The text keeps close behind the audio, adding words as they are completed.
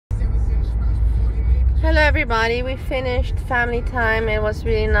everybody, we finished family time. It was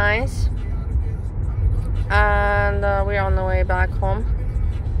really nice, and we're on the way back home.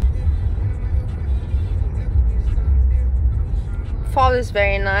 Fall is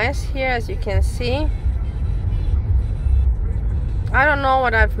very nice here, as you can see. I don't know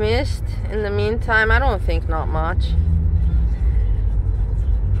what I've missed in the meantime. I don't think not much.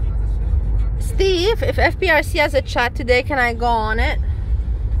 Steve, if FBRC has a chat today, can I go on it?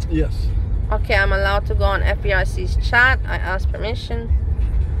 Yes. Okay, I'm allowed to go on FBRC's chat. I asked permission.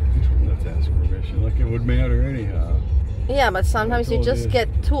 You don't have to ask permission. Like it would matter anyhow. Yeah, but sometimes you just get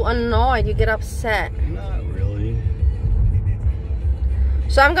too annoyed. You get upset. Not really.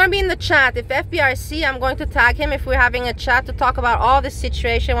 So I'm going to be in the chat. If FBRC, I'm going to tag him if we're having a chat to talk about all this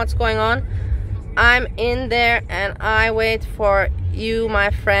situation, what's going on. I'm in there and I wait for you,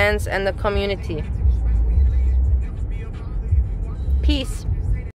 my friends, and the community. Peace.